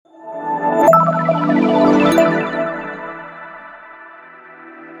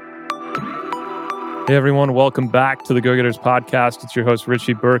Hey everyone, welcome back to the Go-Getters podcast. It's your host,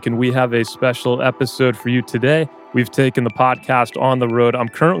 Richie Burke, and we have a special episode for you today. We've taken the podcast on the road. I'm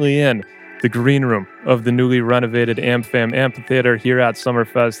currently in the green room of the newly renovated AmFam Amphitheater here at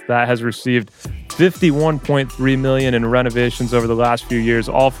Summerfest that has received $51.3 million in renovations over the last few years,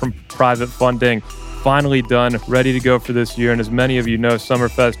 all from private funding. Finally done, ready to go for this year. And as many of you know,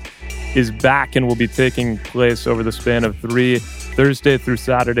 Summerfest is back and will be taking place over the span of 3 Thursday through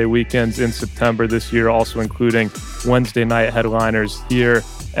Saturday weekends in September this year, also including Wednesday night headliners here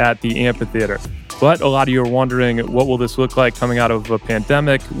at the amphitheater. But a lot of you are wondering, what will this look like coming out of a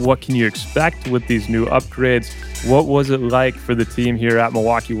pandemic? What can you expect with these new upgrades? What was it like for the team here at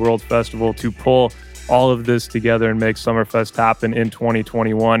Milwaukee World Festival to pull all of this together and make Summerfest happen in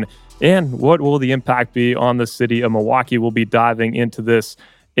 2021? And what will the impact be on the city of Milwaukee? We'll be diving into this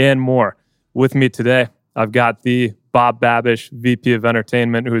and more. With me today, I've got the Bob Babish, VP of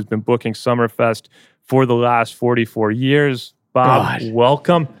Entertainment, who has been booking Summerfest for the last 44 years. Bob,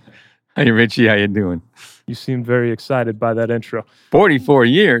 welcome. Hey, Richie, how you doing? You seem very excited by that intro. 44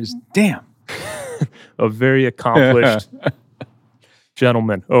 years? Damn. A very accomplished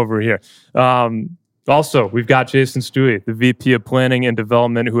gentleman over here. Also, we've got Jason Stewie, the VP of Planning and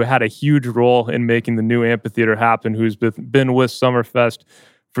Development, who had a huge role in making the new amphitheater happen, who's been with Summerfest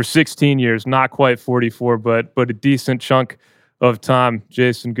for 16 years, not quite 44, but a decent chunk of time.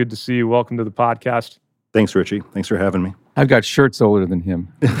 Jason, good to see you. Welcome to the podcast. Thanks, Richie. Thanks for having me. I've got shirts older than him.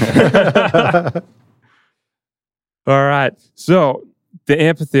 All right. So the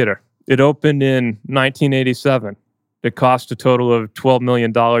amphitheater, it opened in 1987. It cost a total of $12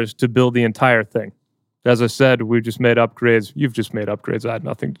 million to build the entire thing. As I said, we've just made upgrades. You've just made upgrades. I had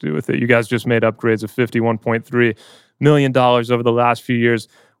nothing to do with it. You guys just made upgrades of $51.3 million over the last few years.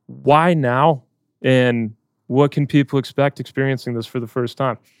 Why now? And what can people expect experiencing this for the first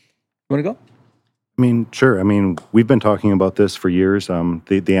time? You want to go? I mean, sure. I mean, we've been talking about this for years.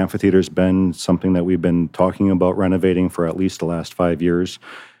 The amphitheater's been something that we've been talking about renovating for at least the last 5 years.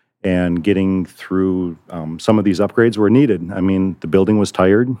 And getting through some of these upgrades were needed. I mean, the building was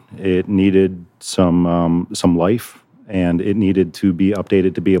tired. It needed some life, and it needed to be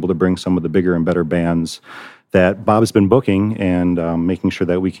updated to be able to bring some of the bigger and better bands that Bob's been booking, and making sure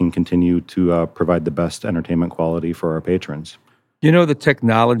that we can continue to provide the best entertainment quality for our patrons. You know, the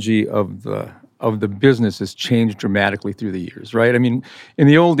technology of the business has changed dramatically through the years, right? I mean, in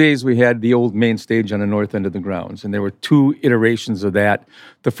the old days, we had the old main stage on the north end of the grounds, and there were 2 iterations of that.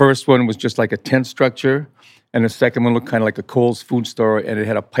 The first one was just like a tent structure, and the second one looked kind of like a Kohl's food store, and it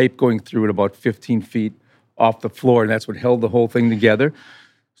had a pipe going through it about 15 feet off the floor, and that's what held the whole thing together.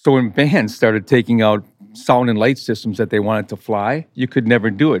 So when bands started taking out sound and light systems that they wanted to fly, you could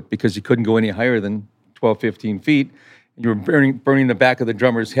never do it because you couldn't go any higher than 12, 15 feet. You were burning the back of the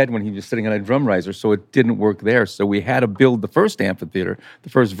drummer's head when he was sitting on a drum riser, so it didn't work there. So we had to build the first amphitheater, the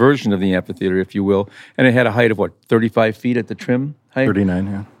first version of the amphitheater, if you will, and it had a height of, 35 feet at the trim height? 39,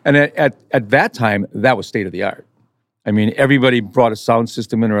 yeah. And at that time, that was state-of-the-art. I mean, everybody brought a sound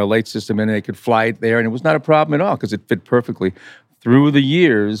system in or a light system in, and they could fly it there, and it was not a problem at all because it fit perfectly. Through the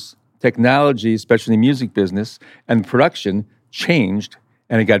years, technology, especially in the music business, and production changed,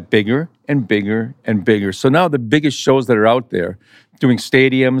 and it got bigger and bigger and bigger. So now the biggest shows that are out there, doing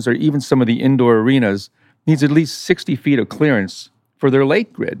stadiums or even some of the indoor arenas, needs at least 60 feet of clearance for their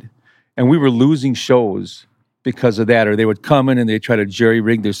light grid. And we were losing shows because of that, or they would come in and they'd try to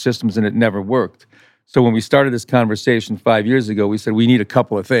jerry-rig their systems, and it never worked. So when we started this conversation 5 years ago, we said we need a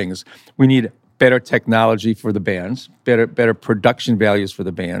couple of things. We need better technology for the bands, better production values for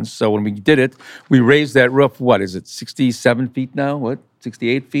the bands. So when we did it, we raised that roof, 67 feet now?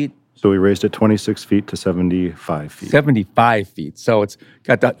 68 feet? So we raised it 26 feet to 75 feet. 75 feet. So it's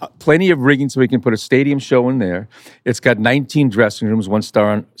got plenty of rigging so we can put a stadium show in there. It's got 19 dressing rooms, 1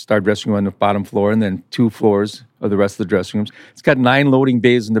 star dressing room on the bottom floor, and then 2 floors of the rest of the dressing rooms. It's got 9 loading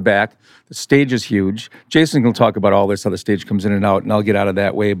bays in the back. The stage is huge. Jason can talk about all this, how the stage comes in and out, and I'll get out of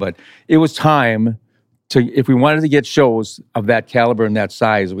that way. But it was time if we wanted to get shows of that caliber and that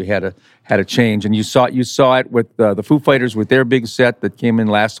size, we had to change. And you saw it with the Foo Fighters with their big set that came in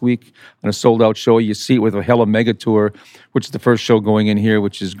last week on a sold-out show. You see it with a Hella Mega Tour, which is the first show going in here,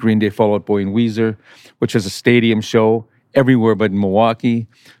 which is Green Day, Fall Out Boy, and Weezer, which is a stadium show everywhere but in Milwaukee.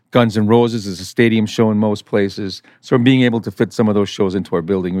 Guns N' Roses is a stadium show in most places. So being able to fit some of those shows into our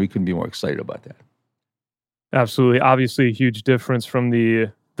building, we couldn't be more excited about that. Absolutely. Obviously, a huge difference from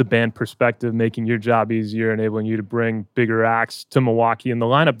the band perspective, making your job easier, enabling you to bring bigger acts to Milwaukee. And the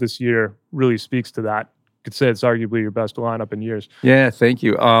lineup this year really speaks to that. You could say it's arguably your best lineup in years. Yeah, thank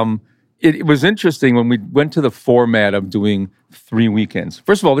you. it was interesting when we went to the format of doing 3 weekends.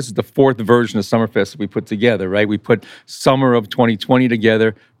 First of all, this is the 4th version of Summerfest that we put together, right? We put summer of 2020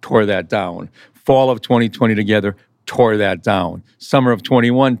 together, tore that down. Fall of 2020 together, tore that down. Summer of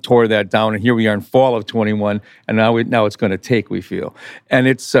 21 tore that down, and here we are in fall of 21, and now it's going to take, we feel. And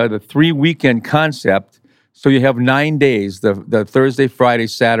it's the 3-weekend concept. So you have 9 days, the Thursday, Friday,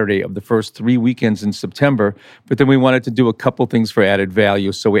 Saturday of the first 3 weekends in September. But then we wanted to do a couple things for added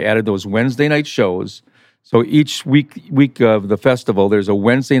value. So we added those Wednesday night shows. So each week of the festival, there's a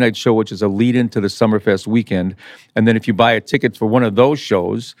Wednesday night show, which is a lead-in to the Summerfest weekend. And then if you buy a ticket for one of those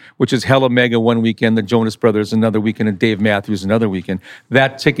shows, which is Hella Mega one weekend, the Jonas Brothers another weekend, and Dave Matthews another weekend,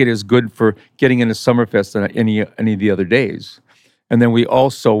 that ticket is good for getting into Summerfest on any of the other days. And then we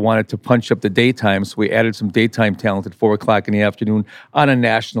also wanted to punch up the daytime, so we added some daytime talent at 4 o'clock in the afternoon on a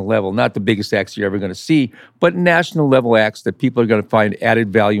national level. Not the biggest acts you're ever going to see, but national level acts that people are going to find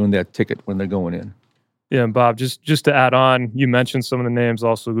added value in that ticket when they're going in. Yeah, and Bob, just to add on, you mentioned some of the names,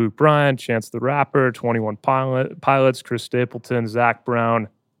 also Luke Bryan, Chance the Rapper, 21 Pilots, Chris Stapleton, Zach Brown.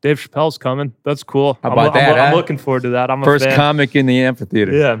 Dave Chappelle's coming. That's cool. How about that? I'm looking forward to that. I'm First a fan. comic in the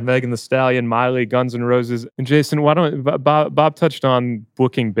amphitheater. Yeah, Megan Thee Stallion, Miley, Guns N' Roses. And Jason, why don't Bob touched on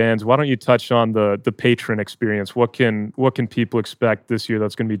booking bands. Why don't you touch on the patron experience? What can people expect this year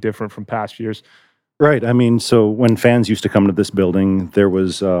that's going to be different from past years? Right. I mean, so when fans used to come to this building, there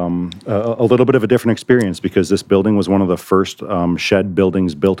was a little bit of a different experience because this building was one of the first shed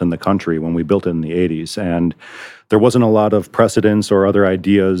buildings built in the country when we built it in the 80s. And there wasn't a lot of precedents or other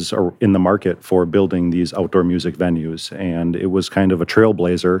ideas in the market for building these outdoor music venues. And it was kind of a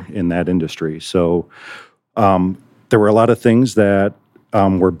trailblazer in that industry. So there were a lot of things that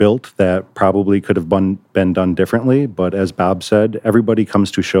were built that probably could have been done differently. But as Bob said, everybody comes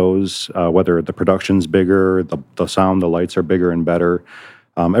to shows, whether the production's bigger, the sound, the lights are bigger and better.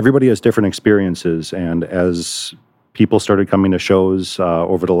 Everybody has different experiences. And as people started coming to shows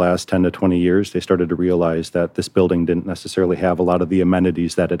over the last 10 to 20 years, they started to realize that this building didn't necessarily have a lot of the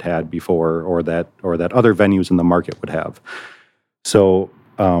amenities that it had before or that other venues in the market would have. So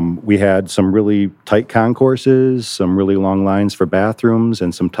we had some really tight concourses, some really long lines for bathrooms,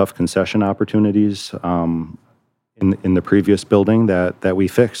 and some tough concession opportunities in the previous building that we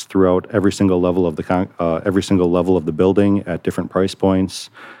fixed throughout every single level of the building at different price points,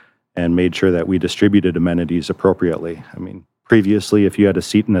 and made sure that we distributed amenities appropriately. I mean, previously, if you had a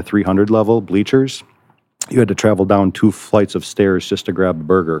seat in the 300 level bleachers, you had to travel down 2 flights of stairs just to grab a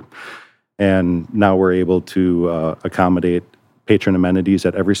burger. And now we're able to accommodate patron amenities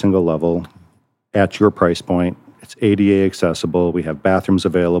at every single level at your price point. It's ADA accessible. We have bathrooms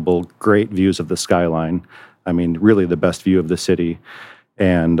available, great views of the skyline. I mean, really the best view of the city.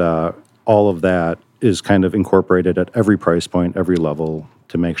 And all of that is kind of incorporated at every price point, every level,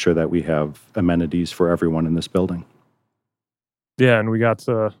 to make sure that we have amenities for everyone in this building. Yeah, and we got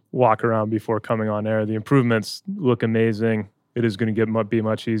to walk around before coming on air. The improvements look amazing. It is going to be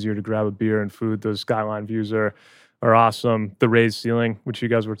much easier to grab a beer and food. Those skyline views are awesome. The raised ceiling, which you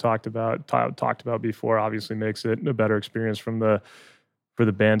guys were talked about before, obviously makes it a better experience for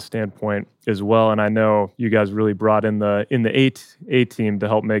the band standpoint as well. And I know you guys really brought in the A team to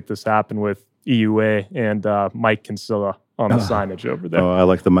help make this happen with EUA and Mike Kinsella on the signage over there. Oh, I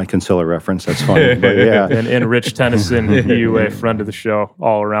like the Mike Kinsella reference. That's funny. But yeah. and Rich Tennyson, EUA, friend of the show,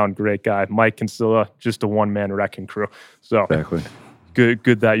 all around great guy. Mike Kinsella, just a one-man wrecking crew. So exactly.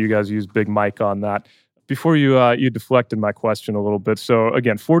 Good that you guys used Big Mike on that. Before you deflected my question a little bit. So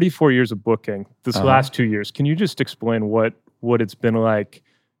again, 44 years of booking. This last 2 years, can you just explain what it's been like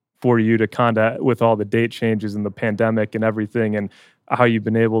for you to kind of, with all the date changes and the pandemic and everything, and how you've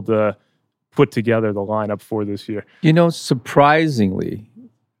been able to put together the lineup for this year? You know, surprisingly,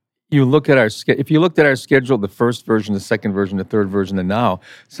 if you looked at our schedule, the first version, the second version, the third version, and now,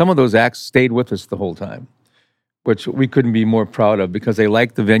 some of those acts stayed with us the whole time, which we couldn't be more proud of because they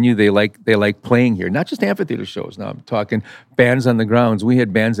like the venue, they like playing here. Not just amphitheater shows. Now I'm talking bands on the grounds. We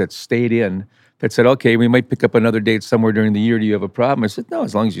had bands that stayed in that said, okay, we might pick up another date somewhere during the year. Do you have a problem? I said, no,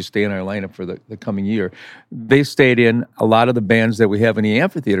 as long as you stay in our lineup for the coming year. They stayed in. A lot of the bands that we have in the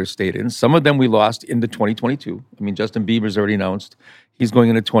amphitheater stayed in. Some of them we lost into 2022. I mean, Justin Bieber's already announced he's going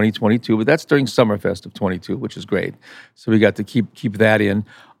into 2022, but that's during Summerfest of 22, which is great. So we got to keep that in.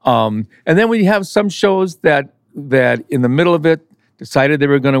 And then we have some shows that in the middle of it decided they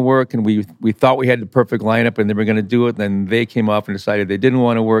were going to work, and we thought we had the perfect lineup and they were going to do it, and then they came off and decided they didn't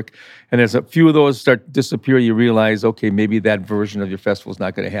want to work. And as a few of those start to disappear, you realize, okay, maybe that version of your festival is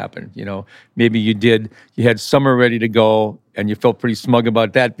not going to happen. You know, maybe you had summer ready to go and you felt pretty smug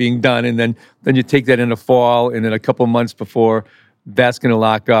about that being done, and then you take that into fall, and then a couple months before that's going to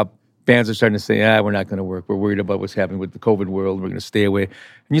lock up, bands are starting to say, we're not going to work. We're worried about what's happening with the COVID world. We're going to stay away.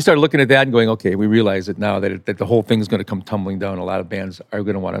 And you start looking at that and going, okay, we realize it now that the whole thing's going to come tumbling down. A lot of bands are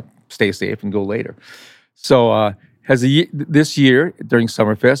going to want to stay safe and go later. So this year, during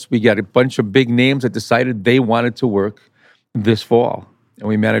Summerfest, we got a bunch of big names that decided they wanted to work this fall. And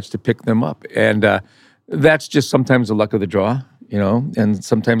we managed to pick them up. And that's just sometimes the luck of the draw, and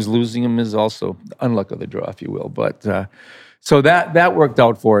sometimes losing them is also the unluck of the draw, if you will. But so that worked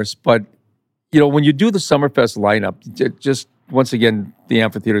out for us. But, when you do the Summerfest lineup, just once again, the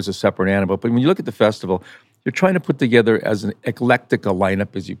amphitheater is a separate animal. But when you look at the festival, you're trying to put together as an eclectic a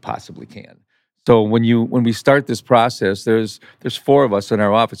lineup as you possibly can. So when we start this process, there's 4 of us in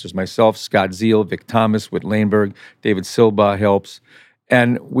our office. There's myself, Scott Zeal, Vic Thomas, Whit Laneberg, David Silba helps.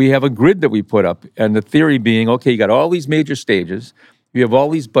 And we have a grid that we put up. And the theory being, okay, you got all these major stages. You have all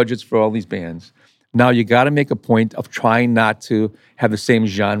these budgets for all these bands. Now you got to make a point of trying not to have the same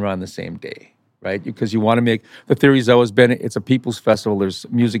genre on the same day, right? Because you want to make, the theory's always been, it's a people's festival. There's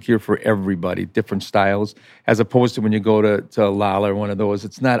music here for everybody, different styles, as opposed to when you go to Lala or one of those,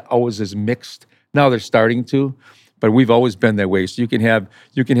 it's not always as mixed. Now they're starting to, but we've always been that way. So you can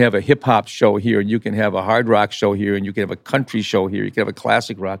have a hip hop show here, and you can have a hard rock show here, and you can have a country show here. You can have a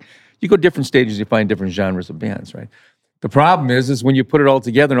classic rock. You go different stages, you find different genres of bands, right? The problem is when you put it all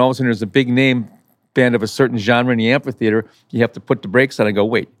together, and all of a sudden there's a big name band of a certain genre in the amphitheater, you have to put the brakes on and go,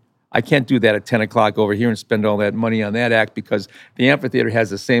 wait, I can't do that at 10 o'clock over here and spend all that money on that act because the amphitheater has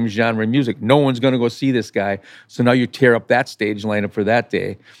the same genre of music. No one's going to go see this guy. So now you tear up that stage lineup for that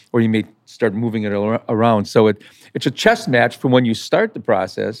day, or you may start moving it around. So it's a chess match from when you start the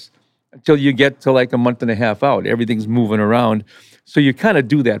process until you get to like a month and a half out. Everything's moving around. So you kind of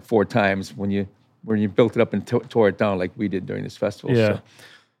do that 4 times when you built it up and tore it down like we did during this festival. Yeah. So.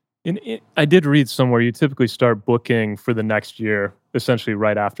 I did read somewhere you typically start booking for the next year, essentially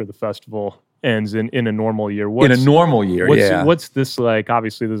right after the festival ends in a normal year. In a normal year, What's this like?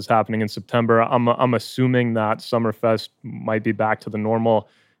 Obviously, this is happening in September. I'm assuming that Summerfest might be back to the normal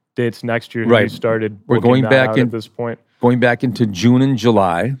dates next year. Right. You started We're going back at this point. Going back into June and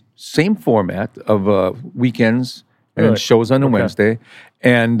July, same format of weekends and shows on a Wednesday.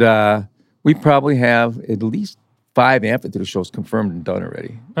 And we probably have at least 5 amphitheater shows confirmed and done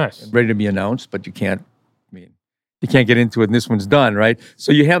already. Nice. Ready to be announced, but you can't get into it, and this one's done, right?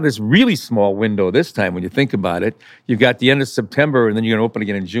 So you have this really small window this time when you think about it. You've got the end of September, and then you're going to open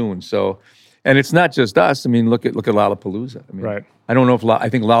again in June. So, and it's not just us. I mean, look at Lollapalooza. I mean, right. I don't know if I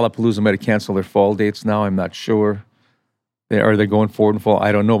think Lollapalooza might have canceled their fall dates now. I'm not sure. They're going forward in fall.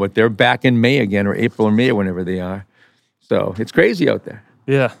 I don't know, but they're back in May again, or April or May, or whenever they are. So it's crazy out there.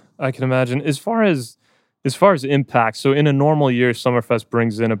 Yeah, I can imagine. As far as impact, so in a normal year, Summerfest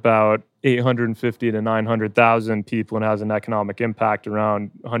brings in about 850 to 900,000 people and has an economic impact around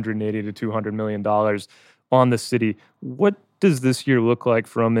 180 to 200 million dollars on the city. What does this year look like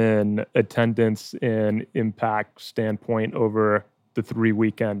from an attendance and impact standpoint over the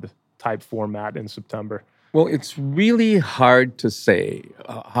 3-weekend type format in September? Well, it's really hard to say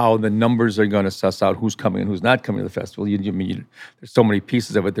how the numbers are going to suss out who's coming and who's not coming to the festival. There's so many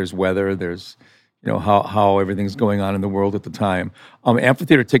pieces of it. There's weather. There's how everything's going on in the world at the time.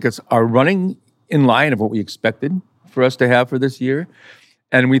 Amphitheater tickets are running in line of what we expected for us to have for this year.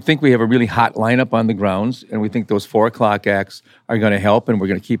 And we think we have a really hot lineup on the grounds, and we think those 4 o'clock acts are going to help, and we're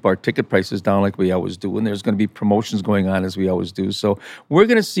going to keep our ticket prices down like we always do, and there's going to be promotions going on as we always do. So we're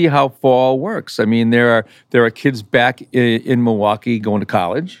going to see how fall works. I mean, there are kids back in Milwaukee going to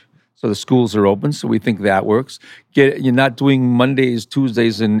college. So the schools are open, so we think that works. You're not doing Mondays,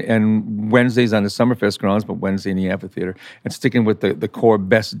 Tuesdays, and Wednesdays on the Summerfest grounds, but Wednesday in the amphitheater. And sticking with the core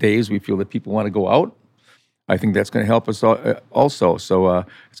best days, we feel that people want to go out. I think that's going to help us also. So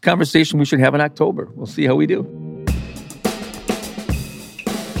it's a conversation we should have in October. We'll see how we do.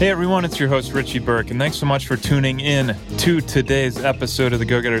 Hey everyone, it's your host Richie Burke, and thanks so much for tuning in to today's episode of the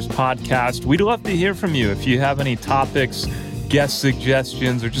Go-Getters podcast. We'd love to hear from you. If you have any topics, guest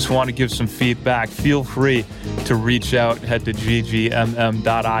suggestions, or just want to give some feedback, feel free to reach out. Head to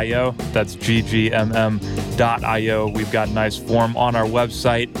ggmm.io. That's ggmm.io. We've got a nice form on our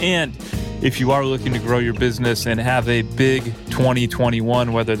website. And if you are looking to grow your business and have a big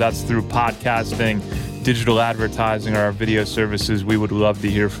 2021, whether that's through podcasting, digital advertising, or our video services, we would love to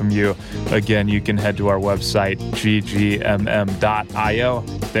hear from you. Again, you can head to our website, ggmm.io.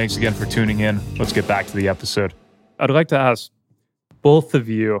 Thanks again for tuning in. Let's get back to the episode. I'd like to ask both of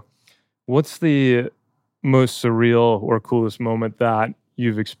you, what's the most surreal or coolest moment that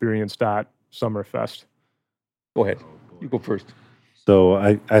you've experienced at Summerfest? Go ahead. You go first. So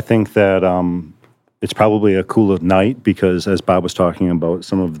I think that it's probably a cool night because, as Bob was talking about,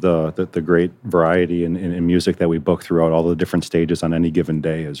 some of the great variety in music that we book throughout all the different stages on any given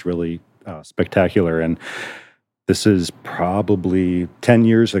day is really spectacular. And this is probably 10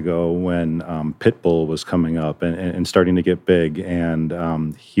 years ago when Pitbull was coming up and starting to get big,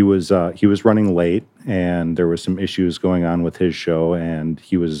 and he was running late, and there was some issues going on with his show, and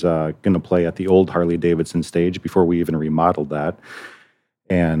he was going to play at the old Harley Davidson stage before we even remodeled that.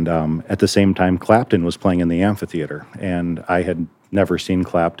 And at the same time, Clapton was playing in the amphitheater, and I had never seen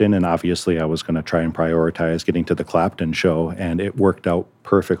Clapton, and obviously I was going to try and prioritize getting to the Clapton show, and it worked out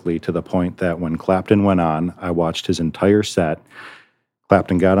perfectly to the point that when Clapton went on, I watched his entire set.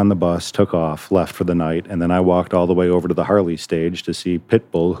 Clapton got on the bus, took off, left for the night, and then I walked all the way over to the Harley stage to see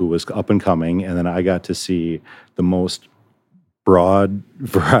Pitbull, who was up and coming, and then I got to see the most broad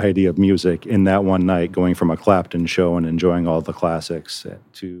variety of music in that one night, going from a Clapton show and enjoying all the classics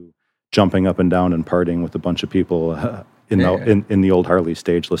to jumping up and down and partying with a bunch of people in the old Harley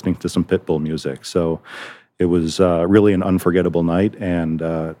stage listening to some Pitbull music. So it was really an unforgettable night, and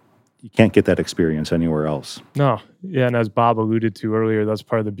you can't get that experience anywhere else. No. Yeah, and as Bob alluded to earlier, that's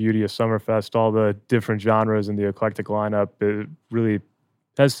part of the beauty of Summerfest. All the different genres and the eclectic lineup, it really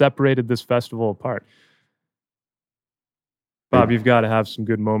has separated this festival apart. Bob, you've got to have some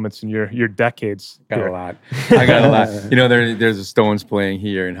good moments in your decades. I got a lot. You know, there's the Stones playing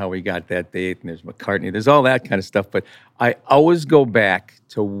here and how we got that date, and there's McCartney. There's all that kind of stuff. But I always go back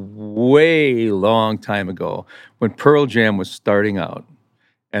to way long time ago when Pearl Jam was starting out,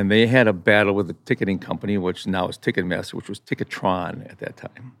 and they had a battle with the ticketing company, which now is Ticketmaster, which was Ticketron at that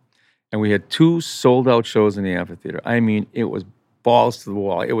time. And we had 2 sold-out shows in the amphitheater. I mean, it was balls to the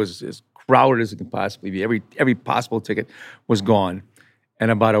wall. It was as crowded as it could possibly be. Every possible ticket was gone.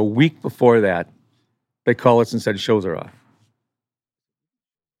 And about a week before that, they called us and said, shows are off.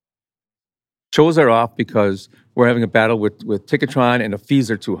 Shows are off because we're having a battle with Ticketron and the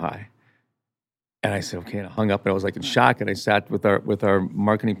fees are too high. And I said, okay, and I hung up and I was like in shock. And I sat with our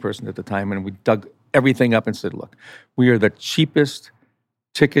marketing person at the time and we dug everything up and said, look, we are the cheapest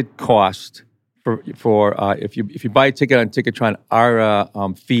ticket cost for if you buy a ticket on Ticketron,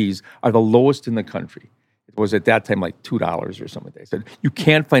 our fees are the lowest in the country. It was at that time like $2 or something. They said, you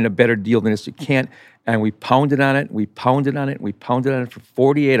can't find a better deal than this. You can't. And we pounded on it. We pounded on it. We pounded on it for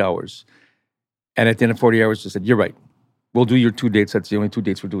 48 hours. And at the end of 48 hours, they said, you're right. We'll do your 2 dates. That's the only 2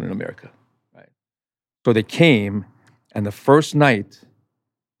 dates we're doing in America. Right. So they came, and the first night,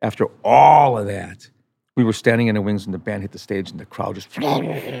 after all of that, we were standing in the wings and the band hit the stage and the crowd just...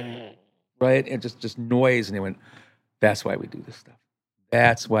 right? And just noise. And they went, that's why we do this stuff.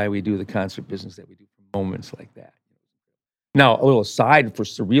 That's why we do the concert business that we do for moments like that. Now, a little aside for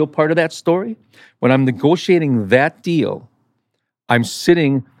surreal part of that story, when I'm negotiating that deal, I'm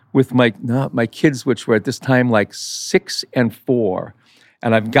sitting with my kids, which were at this time like 6 and 4,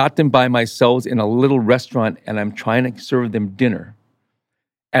 and I've got them by myself in a little restaurant, and I'm trying to serve them dinner.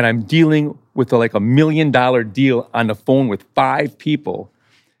 And I'm dealing with like $1 million deal on the phone with 5 people.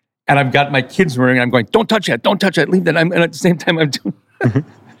 And I've got my kids worrying. I'm going, don't touch that, leave that. And at the same time, I'm doing. And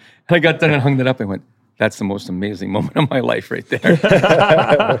I got done and hung that up and went, that's the most amazing moment of my life right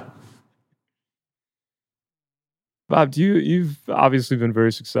there. Bob, you've obviously been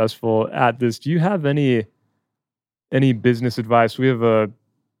very successful at this. Do you have any business advice? We have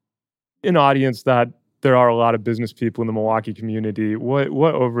an audience that there are a lot of business people in the Milwaukee community. What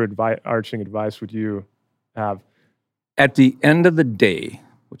overarching advice would you have? At the end of the day,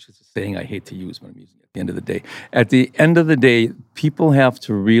 which is a saying I hate to use when I'm using it, at the end of the day, people have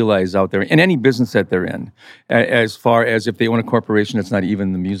to realize out there, in any business that they're in, as far as if they own a corporation that's not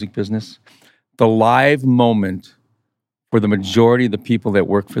even the music business, the live moment for the majority of the people that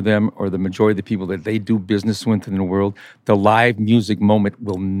work for them or the majority of the people that they do business with in the world, the live music moment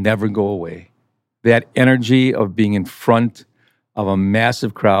will never go away. That energy of being in front of a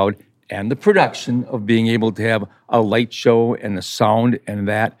massive crowd and the production of being able to have a light show and the sound and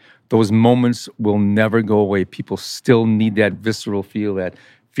that, those moments will never go away. People still need that visceral feel, that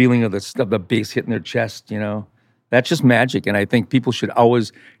feeling of the bass hitting their chest, you know. That's just magic, and I think people should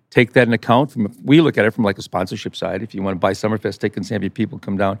always take that in account. We look at it from like a sponsorship side. If you want to buy Summerfest tickets and have your people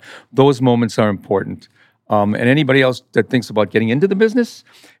come down, those moments are important. And anybody else that thinks about getting into the business,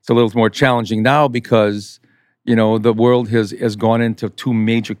 it's a little more challenging now because, you know, the world has gone into 2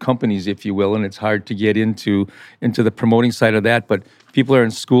 major companies, if you will, and it's hard to get into the promoting side of that. But people are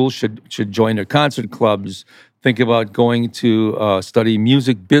in school should join their concert clubs. Think about going to study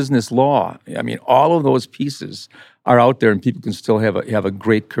music business law. I mean, all of those pieces are out there, and people can still have a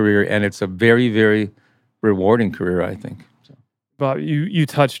great career, and it's a very, very rewarding career, I think. So. Bob, you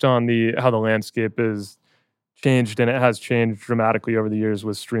touched on how the landscape is changed, and it has changed dramatically over the years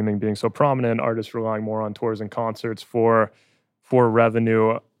with streaming being so prominent, artists relying more on tours and concerts for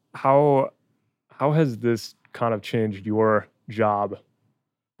revenue. How has this kind of changed your job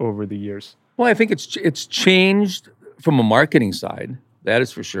over the years? Well, I think it's changed from a marketing side. That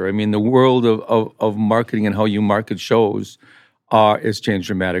is for sure. I mean, the world of marketing and how you market shows has changed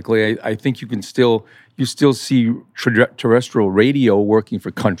dramatically. I think you still see terrestrial radio working for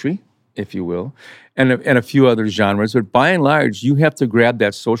country, if you will, and a few other genres. But by and large, you have to grab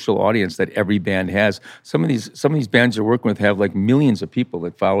that social audience that every band has. Some of these bands you're working with have like millions of people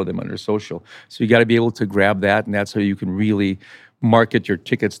that follow them under social. So you got to be able to grab that, and that's how you can really market your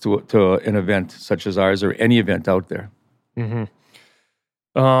tickets to an event such as ours or any event out there.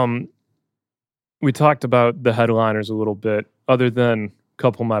 Mm-hmm. We talked about the headliners a little bit. Other than a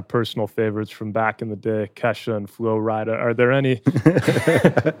couple of my personal favorites from back in the day, Kesha and Flo Rida, are there any?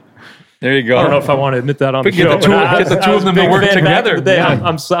 There you go. I don't know if I want to admit that on the show. Get the two of them to work together. Yeah.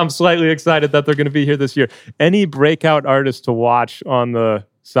 I'm slightly excited that they're going to be here this year. Any breakout artists to watch on the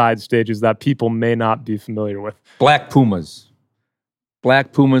side stages that people may not be familiar with? Black Pumas.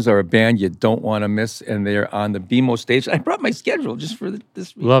 Black Pumas are a band you don't want to miss, and they're on the BMO stage. I brought my schedule just for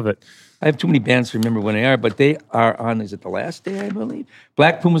this week. Love it. I have too many bands to remember when they are, but they are on, is it the last day, I believe?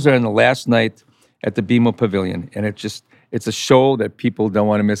 Black Pumas are on the last night at the BMO Pavilion, and it's a show that people don't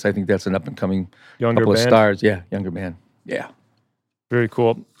want to miss. I think that's an up-and-coming couple of stars. Yeah, younger band. Yeah. Very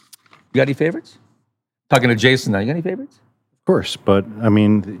cool. You got any favorites? Talking to Jason now. You got any favorites? Of course, but I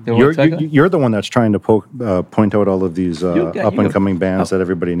mean, you're the one that's trying to point out all of these up-and-coming bands that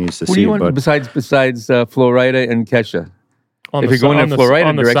everybody needs to see. Who do you want besides Flo Rida and Kesha? If you're going in the Flo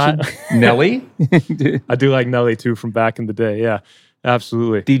Rida direction, Nelly? I do like Nelly, too, from back in the day. Yeah,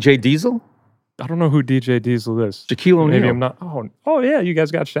 absolutely. DJ Diesel? I don't know who DJ Diesel is. Shaquille O'Neal. Maybe I'm not. Oh, yeah, you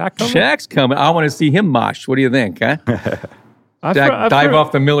guys got Shaq coming? Shaq's coming. I want to see him mosh. What do you think, huh? Dive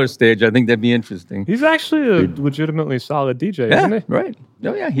off the Miller stage. I think that'd be interesting. He's actually a legitimately solid DJ, isn't he? Right.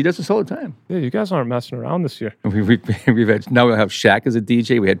 Oh, yeah, he does this all the time. Yeah, you guys aren't messing around this year. We've had, now we'll have Shaq as a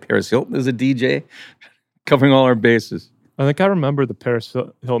DJ. We had Paris Hilton as a DJ, covering all our bases. I think I remember the Paris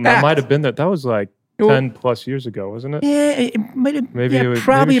Hilton. That might have been that. That was like 10 plus years ago, wasn't it? Yeah, it might have. Maybe yeah, it was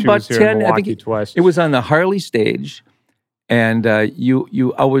probably maybe about 10. I think twice. It was on the Harley stage, and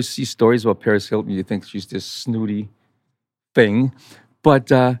you always see stories about Paris Hilton. You think she's this snooty thing,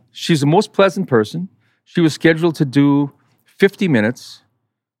 but she's the most pleasant person. She was scheduled to do 50 minutes.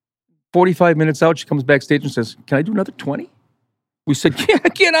 45 minutes out, she comes backstage and says, "Can I do another 20?" We said, "Yeah,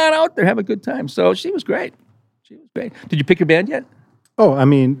 get on out there, have a good time." So she was great. Did you pick your band yet? Oh, I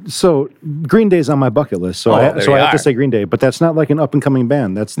mean, so Green Day's on my bucket list, so I have to say Green Day, but that's not like an up-and-coming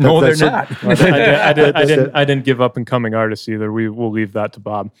band. They're not. I didn't give up-and-coming artists either. We'll leave that to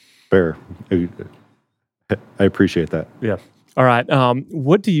Bob. Fair. I appreciate that. Yeah. All right.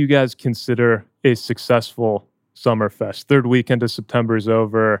 What do you guys consider a successful Summerfest? Third weekend of September is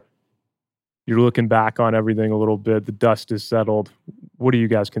over. You're looking back on everything a little bit. The dust is settled. What do you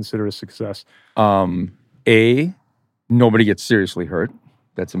guys consider a success? Nobody gets seriously hurt.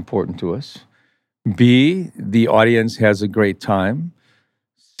 That's important to us. B, the audience has a great time.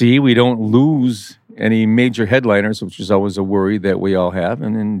 C, we don't lose any major headliners, which is always a worry that we all have.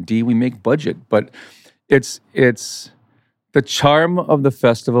 And then D, we make budget. But it's the charm of the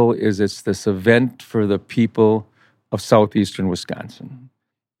festival is it's this event for the people of southeastern Wisconsin.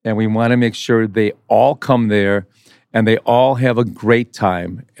 And we want to make sure they all come there and they all have a great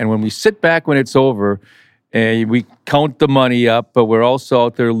time. And when we sit back when it's over, and we count the money up, but we're also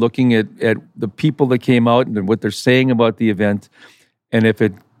out there looking at the people that came out and what they're saying about the event. And if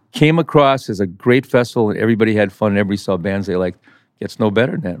it came across as a great festival and everybody had fun and everybody saw bands they liked, gets no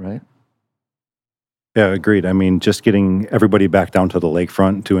better than that, right? Yeah, agreed. I mean, just getting everybody back down to the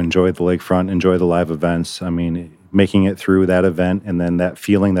lakefront to enjoy the lakefront, enjoy the live events. I mean, making it through that event and then that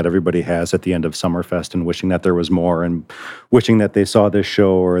feeling that everybody has at the end of Summerfest and wishing that there was more and wishing that they saw this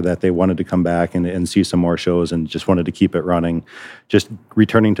show or that they wanted to come back and see some more shows and just wanted to keep it running. Just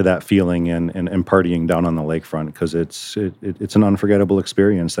returning to that feeling and partying down on the lakefront because it's an unforgettable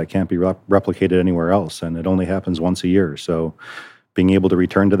experience that can't be replicated anywhere else, and it only happens once a year. So being able to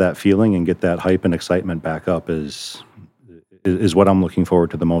return to that feeling and get that hype and excitement back up is what I'm looking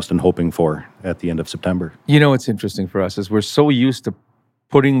forward to the most and hoping for at the end of September. You know what's interesting for us is we're so used to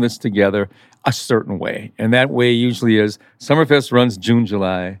putting this together a certain way. And that way usually is Summerfest runs June,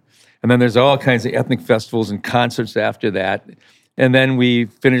 July. And then there's all kinds of ethnic festivals and concerts after that. And then we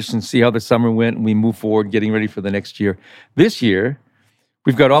finish and see how the summer went and we move forward getting ready for the next year. This year,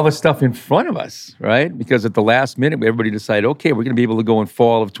 we've got all this stuff in front of us, right? Because at the last minute, everybody decided, okay, we're going to be able to go in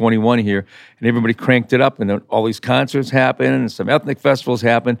fall of 21 here, and everybody cranked it up, and then all these concerts happen, and some ethnic festivals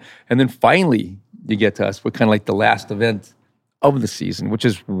happen, and then finally you get to us. We're kind of like the last event of the season, which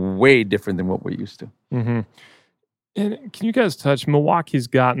is way different than what we're used to. Mm-hmm. And can you guys touch, Milwaukee's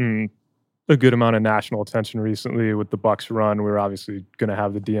gotten a good amount of national attention recently with the Bucks run. We're obviously going to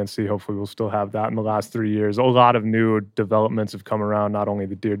have the DNC. Hopefully we'll still have that in the last 3 years. A lot of new developments have come around, not only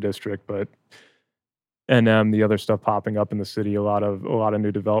the Deer District, but NM, the other stuff popping up in the city, a lot of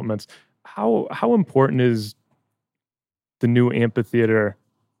new developments. How important is the new amphitheater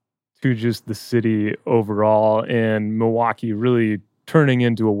to just the city overall, and Milwaukee really turning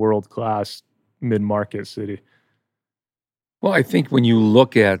into a world-class mid-market city? Well, I think when you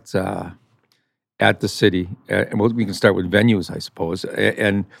look at the city, and we can start with venues, I suppose,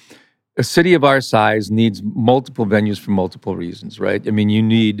 and a city of our size needs multiple venues for multiple reasons, right? I mean, you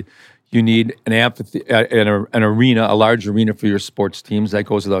need an amphitheater, an arena, a large arena for your sports teams. That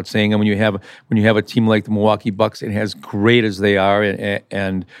goes without saying. And when you have a team like the Milwaukee Bucks, and as great as they are,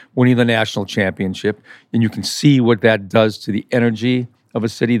 and winning the national championship, and you can see what that does to the energy of a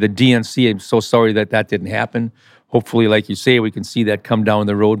city. The DNC, I'm so sorry that didn't happen. Hopefully, like you say, we can see that come down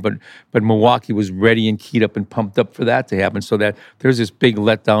the road. But Milwaukee was ready and keyed up and pumped up for that to happen. So that there's this big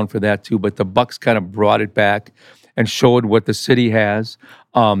letdown for that too. But the Bucks kind of brought it back and showed what the city has.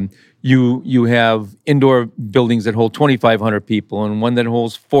 You have indoor buildings that hold 2,500 people, and one that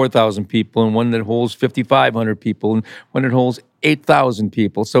holds 4,000 people, and one that holds 5,500 people, and one that holds 8,000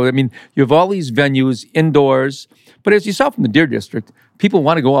 people. So, I mean, you have all these venues indoors. But as you saw from the Deer District, people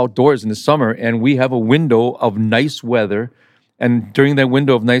want to go outdoors in the summer, and we have a window of nice weather. And during that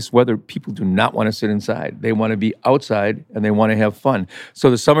window of nice weather, people do not want to sit inside. They want to be outside, and they want to have fun.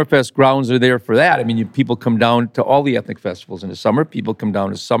 So the Summerfest grounds are there for that. I mean, people come down to all the ethnic festivals in the summer. People come down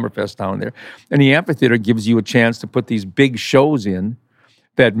to Summerfest down there. And the amphitheater gives you a chance to put these big shows in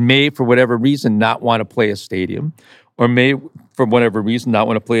that may, for whatever reason, not want to play a stadium, or may, for whatever reason, not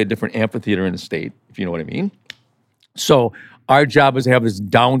want to play a different amphitheater in the state, if you know what I mean. So our job is to have this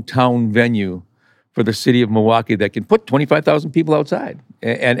downtown venue for the city of Milwaukee that can put 25,000 people outside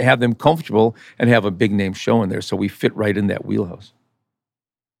and have them comfortable and have a big name show in there. So we fit right in that wheelhouse.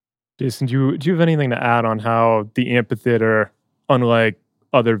 Jason, do you have anything to add on how the amphitheater, unlike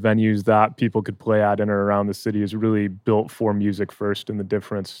other venues that people could play at in or around the city, is really built for music first, and the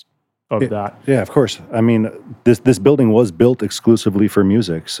difference of that? Yeah, of course. I mean, this building was built exclusively for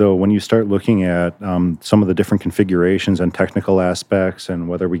music. So when you start looking at some of the different configurations and technical aspects, and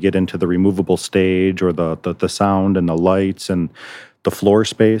whether we get into the removable stage or the sound and the lights and the floor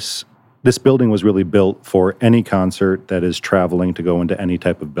space, this building was really built for any concert that is traveling to go into any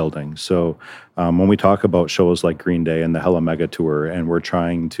type of building. So when we talk about shows like Green Day and the Hella Mega Tour, and we're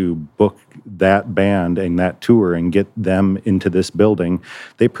trying to book that band and that tour and get them into this building,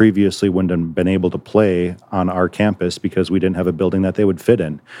 they previously wouldn't have been able to play on our campus because we didn't have a building that they would fit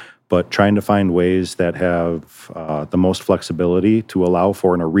in. But trying to find ways that have the most flexibility to allow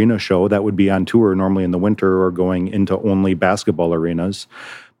for an arena show that would be on tour normally in the winter or going into only basketball arenas,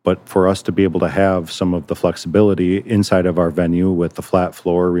 but for us to be able to have some of the flexibility inside of our venue with the flat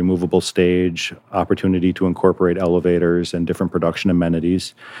floor, removable stage, opportunity to incorporate elevators and different production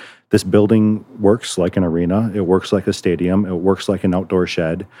amenities. This building works like an arena. It works like a stadium. It works like an outdoor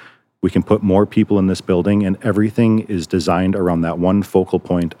shed. We can put more people in this building, and everything is designed around that one focal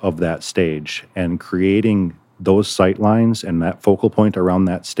point of that stage. And creating those sight lines and that focal point around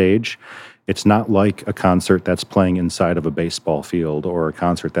that stage, it's not like a concert that's playing inside of a baseball field or a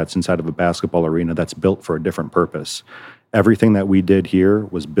concert that's inside of a basketball arena that's built for a different purpose. Everything that we did here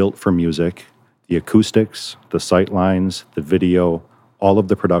was built for music. The acoustics, the sight lines, the video, all of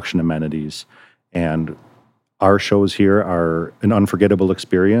the production amenities. And our shows here are an unforgettable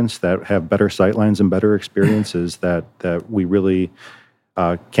experience that have better sight lines and better experiences that we really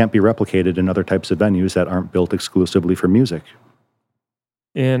can't be replicated in other types of venues that aren't built exclusively for music.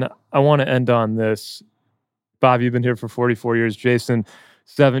 And I want to end on this. Bob, you've been here for 44 years. Jason,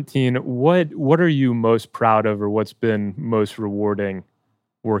 17. What are you most proud of, or what's been most rewarding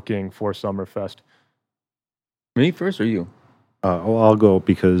working for Summerfest? Me first or you? I'll go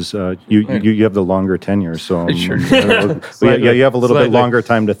because you have the longer tenure. So Sure. you have a little bit longer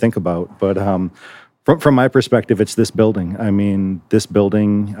time to think about. But from my perspective, it's this building. I mean, this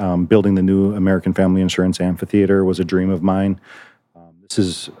building, building the new American Family Insurance Amphitheater was a dream of mine. This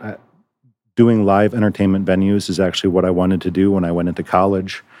is doing live entertainment venues is actually what I wanted to do when I went into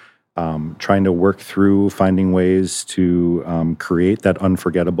college. trying to work through finding ways to create that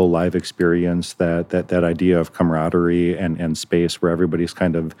unforgettable live experience, that idea of camaraderie and space where everybody's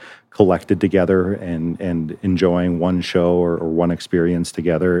kind of collected together and enjoying one show or one experience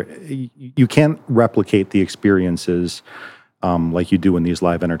together. You can't replicate the experiences like you do in these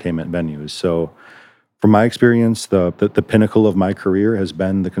live entertainment venues. So from my experience, the pinnacle of my career has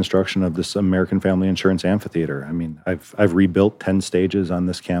been the construction of this American Family Insurance Amphitheater. I mean, I've rebuilt 10 stages on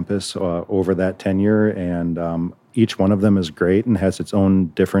this campus over that tenure, and each one of them is great and has its own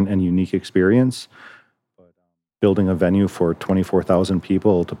different and unique experience. But building a venue for 24,000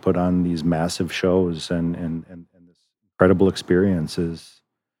 people to put on these massive shows and this incredible experience is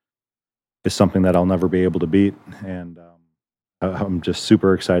something that I'll never be able to beat. And I'm just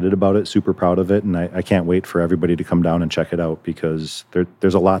super excited about it, super proud of it, and I can't wait for everybody to come down and check it out, because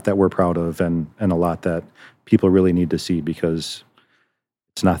there's a lot that we're proud of and a lot that people really need to see, because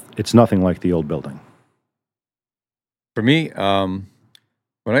it's nothing like the old building. For me, when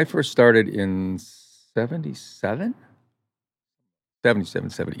I first started in 77,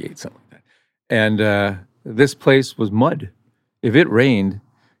 78, something like that, and this place was mud. If it rained,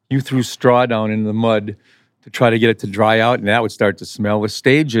 you threw straw down in the mud to try to get it to dry out, and that would start to smell. The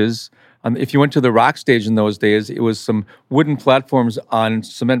stages, if you went to the rock stage in those days, it was some wooden platforms on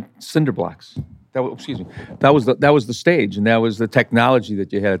cement cinder blocks. That was the stage, and that was the technology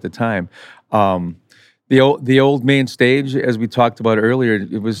that you had at the time. The old main stage, as we talked about earlier,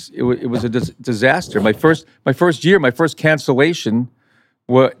 it was a disaster. My first year, my first cancellation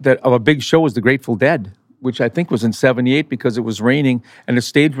of a big show was the Grateful Dead, which I think was in '78 because it was raining and the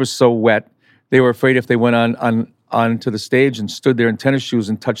stage was so wet. They were afraid if they went onto the stage and stood there in tennis shoes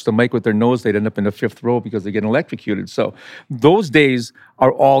and touched the mic with their nose, they'd end up in the fifth row because they get electrocuted. So those days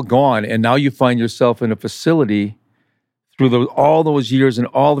are all gone, and now you find yourself in a facility through all those years and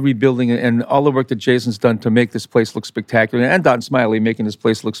all the rebuilding and all the work that Jason's done to make this place look spectacular, and Don Smiley making this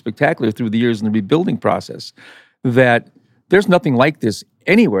place look spectacular through the years in the rebuilding process, that there's nothing like this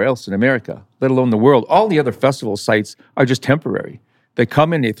anywhere else in America, let alone the world. All the other festival sites are just temporary. They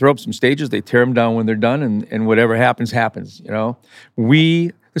come in, they throw up some stages, they tear them down when they're done, and whatever happens, happens, you know?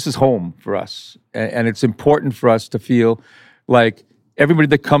 This is home for us, and it's important for us to feel like everybody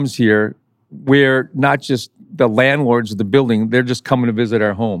that comes here, we're not just the landlords of the building, they're just coming to visit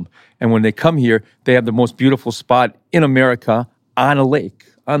our home. And when they come here, they have the most beautiful spot in America on a lake,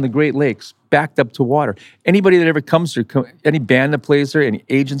 on the Great Lakes, backed up to water. Anybody that ever comes here, any band that plays here, any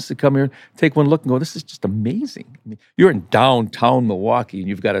agents that come here, take one look and go, this is just amazing. I mean, you're in downtown Milwaukee, and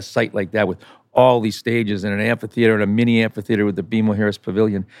you've got a site like that with all these stages and an amphitheater and a mini amphitheater with the BMO Harris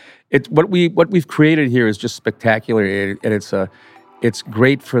Pavilion. What we've created here is just spectacular, and it's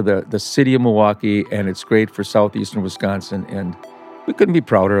great for the city of Milwaukee, and it's great for southeastern Wisconsin, and we couldn't be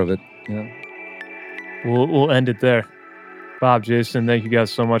prouder of it. You know? We'll end it there. Bob, Jason, thank you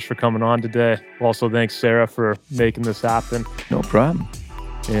guys so much for coming on today. Also, thanks, Sarah, for making this happen. No problem.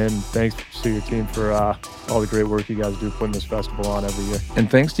 And thanks to your team for all the great work you guys do putting this festival on every year. And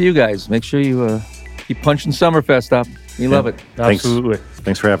thanks to you guys. Make sure you keep punching Summerfest up. We love it. Absolutely.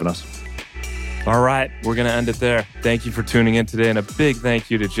 Thanks for having us. All right, we're going to end it there. Thank you for tuning in today, and a big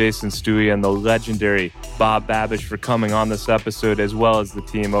thank you to Jason Stewie and the legendary Bob Babish for coming on this episode, as well as the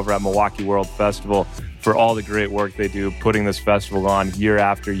team over at Milwaukee World Festival for all the great work they do putting this festival on year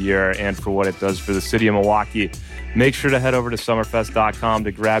after year, and for what it does for the city of Milwaukee. Make sure to head over to summerfest.com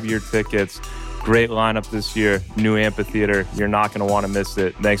to grab your tickets. Great lineup this year, new amphitheater. You're not going to want to miss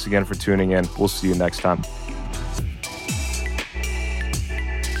it. Thanks again for tuning in. We'll see you next time.